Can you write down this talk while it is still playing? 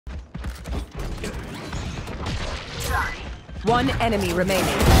One enemy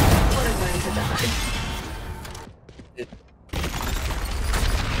remaining. What a way to die.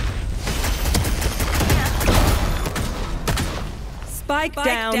 Spike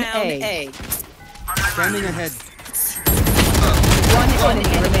down A. Standing ahead. One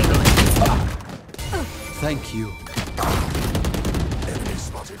enemy remaining. Thank you.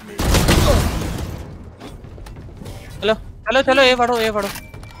 चलो चलो चलो ये पढ़ो ये पढ़ो.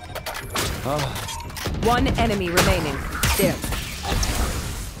 One enemy remaining. There.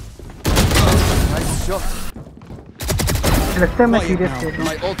 Nice shot. लगता है मैं सीरियस हूँ.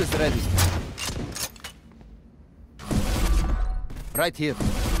 My ult is ready. Right here.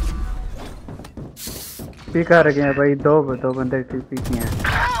 Peak आ रहे हैं भाई. दो बंदे पीक हैं.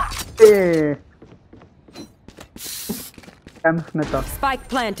 ए एम्स में था. Spike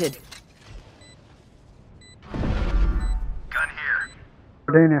planted. Gun here.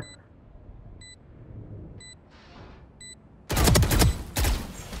 नहीं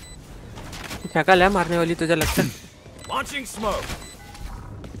शक्ल है मारने वाली तुझे लगता है? Launching smoke.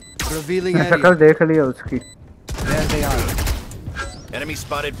 Revealing है. area. शक्ल देख लिया उसकी. There they are. Enemy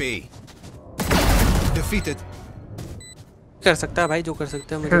spotted B. Defeated. कर सकता है भाई जो कर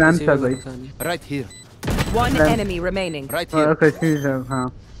सकता है मुझे Run किसी कर भी भाई. नुकसान नहीं. Right here. One enemy remaining. Right here. Okay चीज है. हाँ.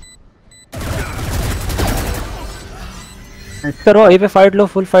 करो ए पे फाइट लो.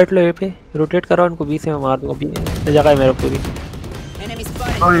 फुल फाइट लो ए पे. रोटेट करो उनको बी से मैं मार दूंगा. बी जगह है मेरे पूरी. Enemy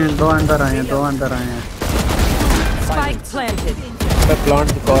spotted. दो अंदर आए हैं. Spike planted.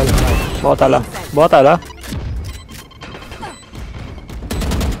 Plant call. बहुत आला.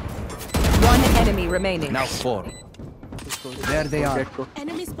 One enemy remaining. Now 4. There they are.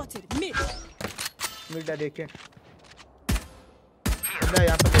 Enemy spotted. Mid. मिडा देखे. मिडा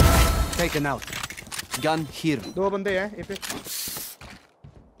यहाँ पे. Taken out. Gun here. दो बंदे हैं ये पे.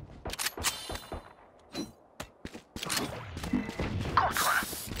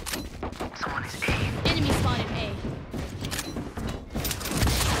 Enemy spotted A.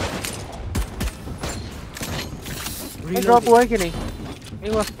 ड्रॉप हुआ है कि नहीं?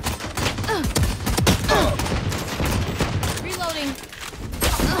 नहीं हुआ. Reloading.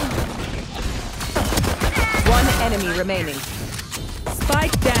 One enemy remaining.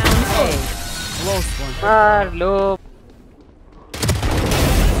 Spike down A. Close one. मार लो.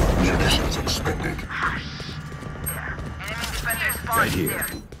 Right here.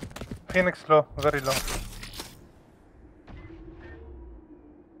 Phoenix low, very low.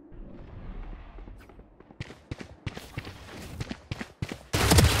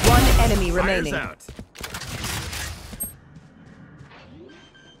 One enemy remaining. Fire's out.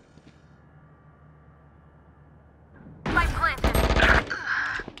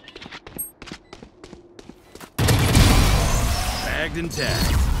 Bagged and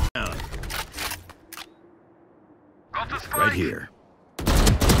tagged. Down. Right here.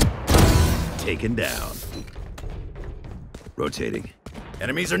 Taken down. Rotating.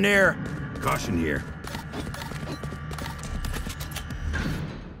 Enemies are near. Caution here.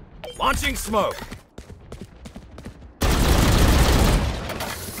 Launching smoke.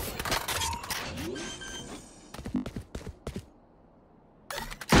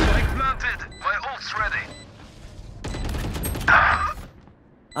 Spike planted. My ult's ready.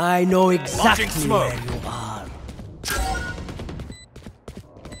 I know exactly Launching smoke. where you are.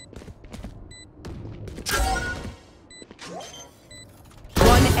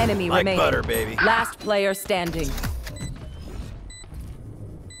 One enemy Like remaining. butter, baby. Last player standing.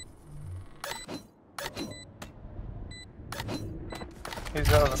 He's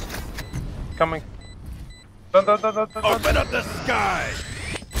coming. Dun. Open up the sky.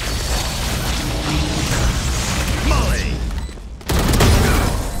 Molly.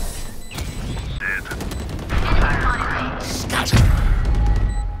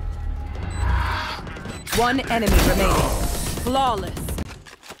 One enemy remaining. Flawless.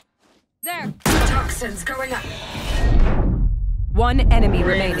 There. Toxins going up. One enemy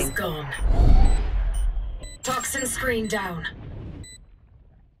Rain is remaining. gone. Toxin screen down.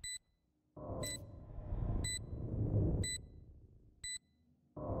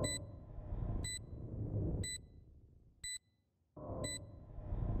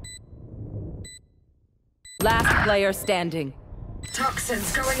 Last player standing.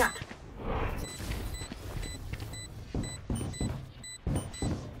 Toxins going up.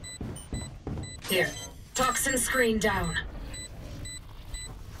 Here. Toxin screen down.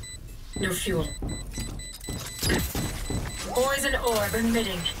 No fuel. Poison orb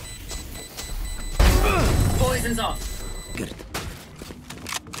emitting. Poison's off. Good.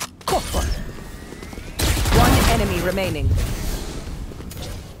 One enemy remaining.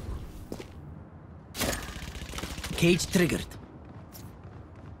 Cage triggered.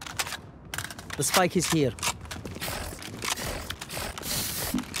 The spike is here.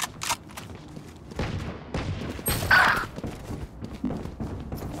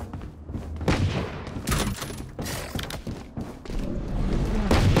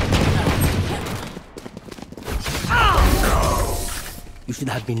 You should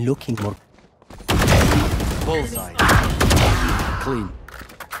have been looking more. Bullseye. Clean.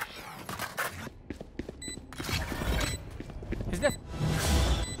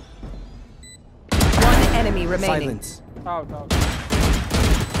 One enemy remaining. Silence. Out, out.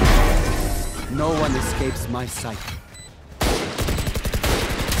 No one escapes my sight.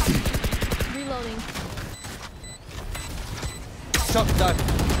 Reloading. Shot done.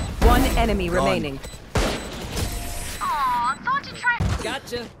 One enemy remaining. Aw, thought you tried.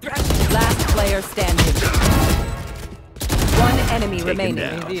 Gotcha. Last player standing. One enemy remaining.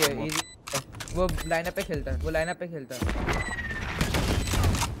 Easy है, easy. वो lineup पे खेलता है, वो lineup पे खेलता है.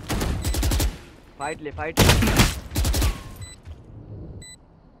 Fight ले fight.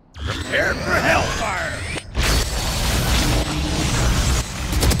 Prepare for hellfire.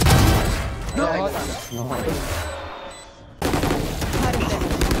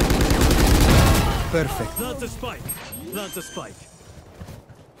 Perfect. Plant a spike. Plant a spike.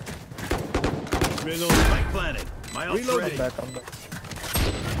 Reload. Spike planted. My ult's ready.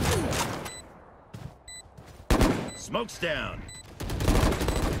 Smoke's down.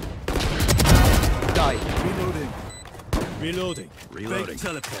 Die. Reloading. Reloading. Reloading. Fake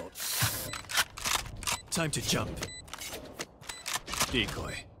teleport. Time to jump.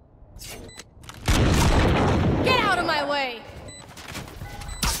 Decoy. Get out of my way.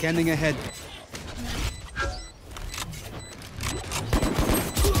 Scanning ahead.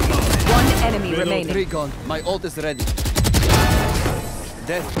 One enemy Reload. remaining. 3 gone. My ult is ready.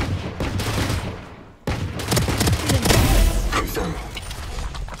 Dead.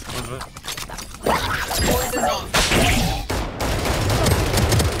 Poison's off.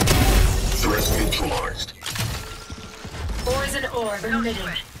 Threat neutralized. Poison orb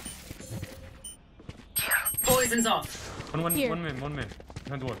emitting. Poison's off. Here. One man.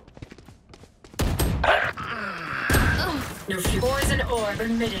 Hand one. No fuel. Poison orb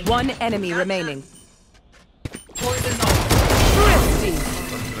emitting. One enemy remaining. Poison's off. Thrifty.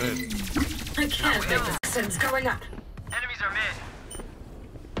 I can't make the toxins going up. Enemies are mid.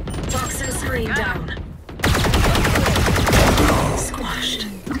 Toxin screen down. Squashed.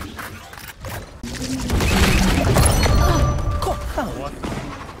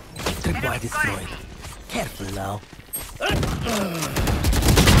 Tripwire destroyed. Careful now.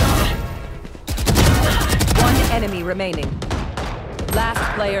 One enemy remaining. Last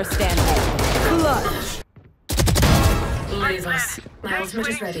player standing. Clutch. Leave us. My ultimate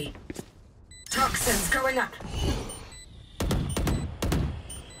is ready. Toxins going up.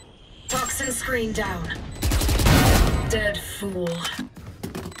 Toxin screen down. Dead fool.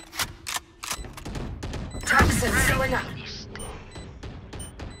 Toxins going up.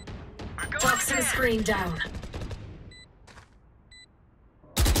 Toxin screen down.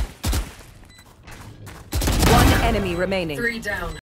 One enemy remaining. 3 down.